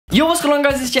Yo, what's going on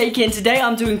guys, it's Jake and today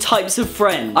I'm doing Types of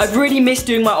Friends. I've really missed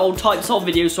doing my old Types of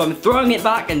videos, so I'm throwing it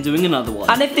back and doing another one.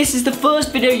 And if this is the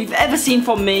first video you've ever seen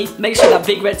from me, make sure that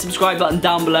big red subscribe button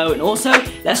down below, and also,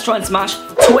 let's try and smash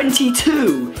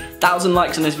 22,000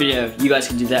 likes on this video. You guys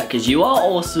can do that because you are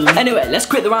awesome. Anyway, let's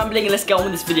quit the rambling and let's get on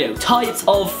with this video. Types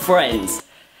of Friends.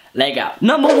 Leg out.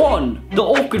 Number 1, the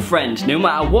awkward friend. No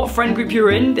matter what friend group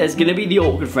you're in, there's gonna be the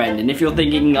awkward friend. And if you're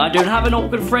thinking, I don't have an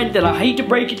awkward friend, then I hate to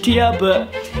break it to you, but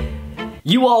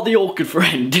you are the awkward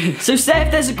friend. So say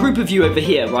if there's a group of you over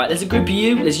here, right? There's a group of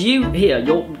you, there's you here,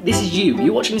 this is you.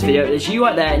 You're watching this video, there's you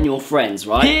right there and your friends,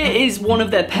 right? Here is one of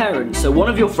their parents. So one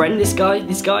of your friends, this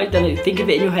guy, don't think of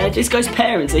it in your head. This guy's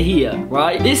parents are here,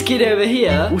 right? This kid over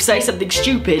here will say something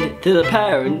stupid to the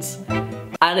parents,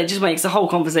 and it just makes the whole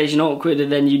conversation awkward,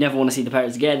 and then you never want to see the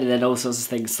parents again, and then all sorts of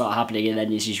things start happening, and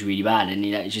then it's just really bad, and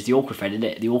you know, it's just the awkward friend, isn't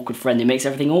it? The awkward friend that makes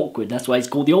everything awkward. That's why it's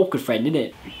called the awkward friend, isn't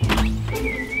it?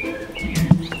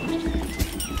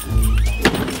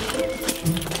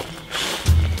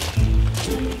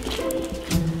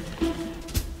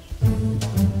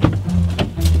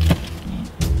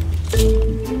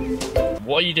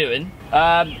 What are you doing?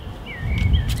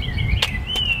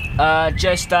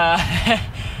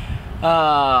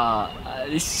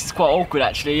 This is quite awkward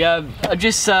actually. I'm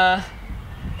just, you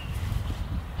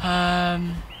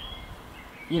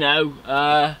know,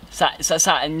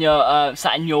 sat in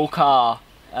your car.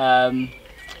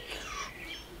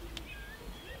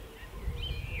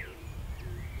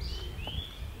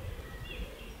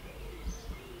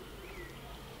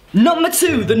 Number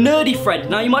 2, the nerdy friend.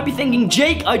 Now you might be thinking,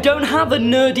 Jake, I don't have a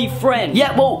nerdy friend.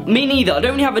 Yeah, well, me neither. I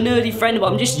don't really have a nerdy friend, but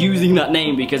I'm just using that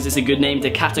name because it's a good name to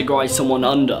categorize someone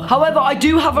under. However, I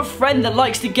do have a friend that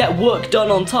likes to get work done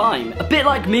on time. A bit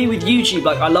like me with YouTube.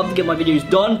 Like, I love to get my videos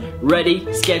done, ready,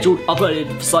 scheduled,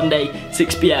 uploaded for Sunday,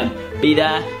 6 PM. Be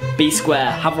there, be square.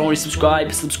 Haven't already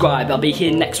subscribed, subscribe. I'll be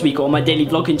here next week on my daily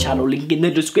vlogging channel, link in the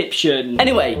description.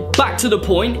 Anyway, back to the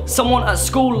point. Someone at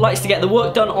school likes to get the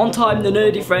work done on time, the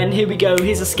nerdy friend. Here we go,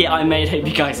 here's a skit I made, hope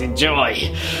you guys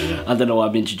enjoy. I don't know why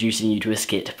I'm introducing you to a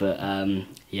skit, but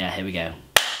yeah, here we go.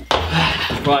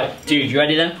 Right, dude, you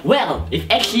ready then? Well, if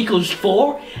x equals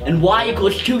 4 and y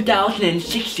equals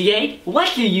 2068,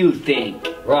 what do you think?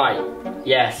 Right,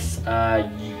 yes,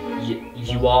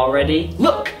 you are ready?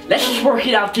 Look, let's just work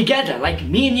it out together, like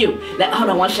me and you. Hold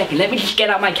on 1 second, let me just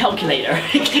get out my calculator.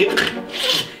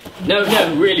 No,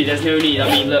 really, there's no need. I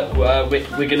mean, look,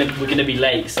 we're gonna be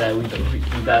late, so we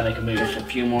better make a move. Just a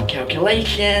few more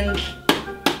calculations.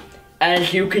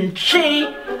 As you can see,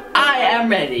 I am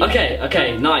ready.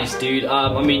 Okay, nice, dude.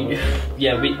 I mean,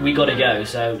 yeah, we gotta go,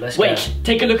 so let's go. Wait,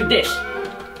 take a look at this.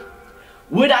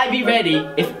 Would I be ready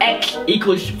if x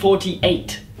equals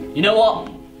 48? You know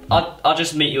what? I'll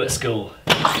just meet you at school.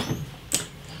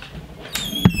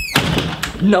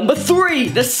 Number 3,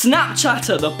 the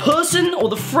Snapchatter, the person or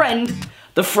the friend,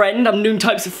 I'm doing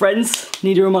Types of Friends,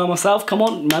 need to remind myself, come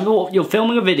on, remember what, you're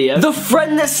filming a video. The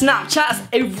friend that Snapchats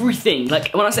everything,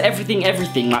 like when I say everything,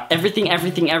 like everything.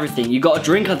 You got a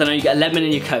drink, I don't know, you get a lemon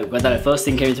in your Coke, I don't know, first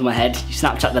thing came into my head, you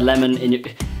Snapchat the lemon in your...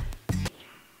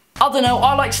 I don't know,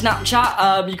 I like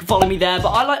Snapchat, you can follow me there, but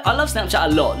I love Snapchat a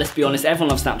lot, let's be honest, everyone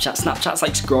loves Snapchat. Snapchat's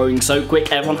like growing so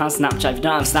quick, everyone has Snapchat. If you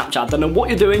don't have Snapchat, I don't know what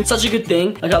you're doing, such a good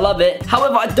thing, like I love it.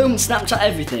 However, I don't Snapchat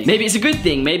everything. Maybe it's a good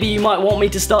thing, maybe you might want me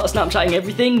to start Snapchatting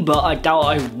everything, but I doubt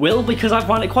I will because I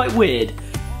find it quite weird.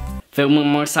 Filming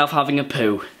myself having a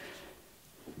poo.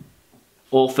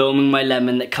 Or filming my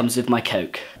lemon that comes with my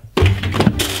Coke.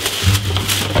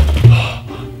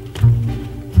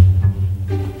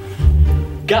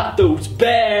 Got those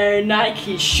bare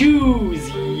Nike shoes,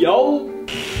 yo.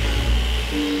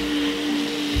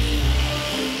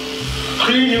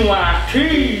 NYC,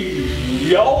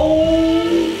 yo.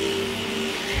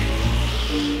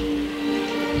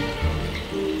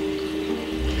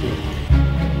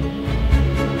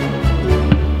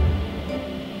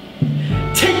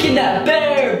 Taking that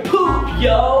bare poop,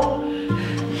 yo.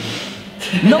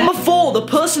 Number 4, the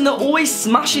person that always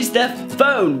smashes their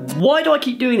phone. Why do I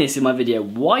keep doing this in my video?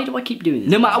 Why do I keep doing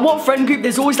this? No matter what friend group,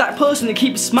 there's always that person that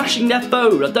keeps smashing their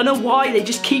phone. I don't know why, they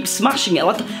just keep smashing it.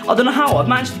 Like, I don't know how. I've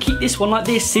managed to keep this one like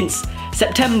this since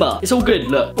September. It's all good,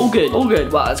 look. All good, all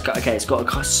good. Well, it's got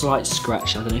a slight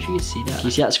scratch. I don't know if you can see that. Can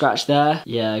you see that scratch there?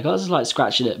 Yeah, I got a slight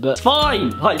scratch in it, but it's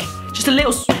fine. Like, just a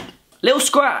little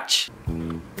scratch.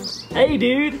 Hey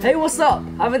dude, hey what's up?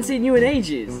 I haven't seen you in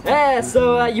ages. Yeah,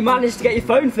 so you managed to get your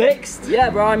phone fixed? Yeah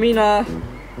bro, I mean I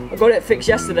got it fixed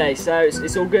yesterday, so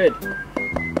it's all good.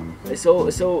 It's all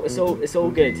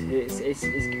good.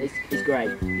 It's great.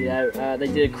 You know, they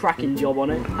did a cracking job on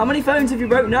it. How many phones have you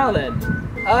broke now then?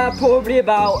 Probably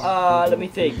about let me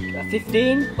think,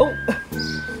 15. Oh,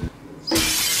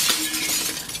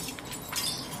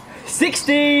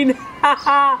 16.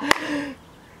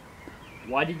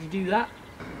 Why did you do that?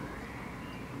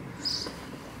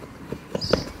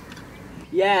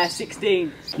 Yeah,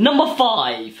 16. Number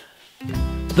 5.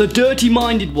 The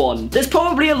dirty-minded one. There's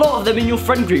probably a lot of them in your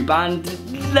friend group, and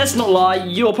let's not lie,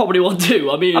 you're probably one too.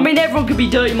 I mean, everyone could be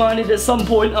dirty-minded at some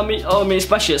point. I mean,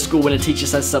 especially at school when a teacher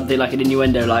says something like an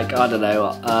innuendo, like, I don't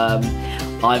know,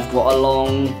 I've got a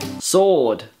long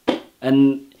sword,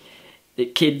 and the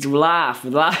kids will laugh.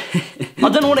 I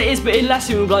don't know what it is, but in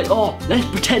lesson we'll be like, oh, let's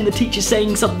pretend the teacher's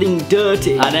saying something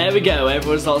dirty. And there we go,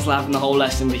 everyone starts laughing the whole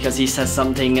lesson because he says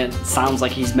something that sounds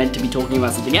like he's meant to be talking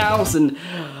about something else, and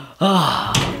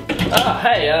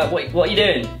hey, what are you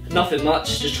doing? Nothing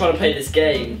much, just trying to play this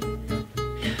game.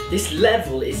 This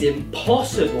level is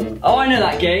impossible. Oh, I know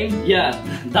that game. Yeah,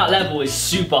 that level is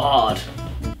super hard.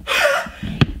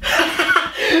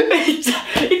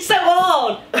 it's so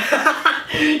hard.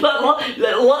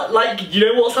 like, you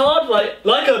know what's hard?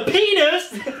 Like a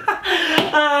penis.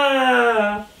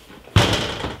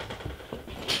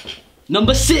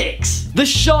 Number 6, the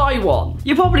shy one.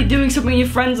 You're probably doing something with your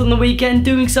friends on the weekend,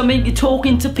 you're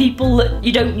talking to people that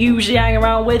you don't usually hang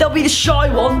around with. There'll be the shy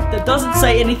one that doesn't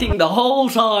say anything the whole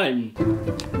time.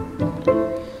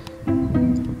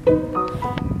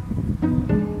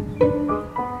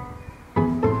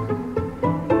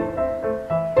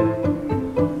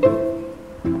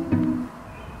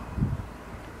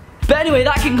 But anyway,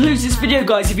 that concludes this video,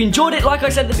 guys. If you enjoyed it, like I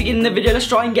said at the beginning of the video, let's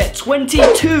try and get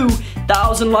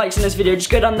 22,000 likes in this video. Just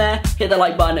go down there, hit the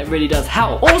like button, it really does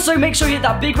help. Also, make sure you hit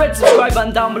that big red subscribe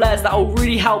button down below, as that will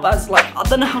really help, as like, I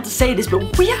don't know how to say this,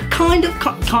 but we are kind of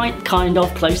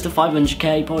close to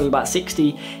 500k, probably about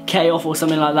 60k off or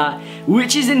something like that,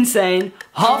 which is insane.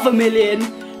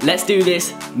 500,000, let's do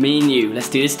this, me and you, let's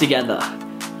do this together.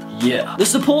 Yeah. The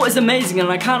support is amazing, and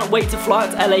I cannot wait to fly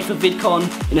out to LA for VidCon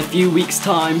in a few weeks'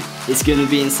 time. It's gonna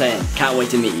be insane. Can't wait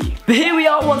to meet you. But here we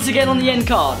are once again on the end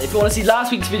card. If you want to see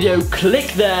last week's video,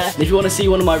 click there. And if you want to see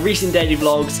one of my recent daily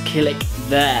vlogs, click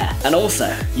there. And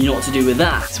also, you know what to do with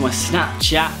that. It's my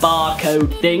Snapchat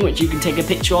barcode thing, which you can take a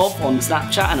picture of on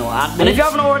Snapchat, and it'll add me. And if you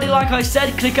haven't already, like I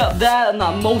said, click up there and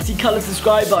that multicolored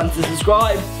subscribe button to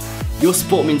subscribe. Your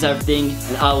support means everything,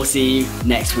 and I will see you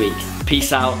next week.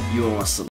 Peace out. You're awesome.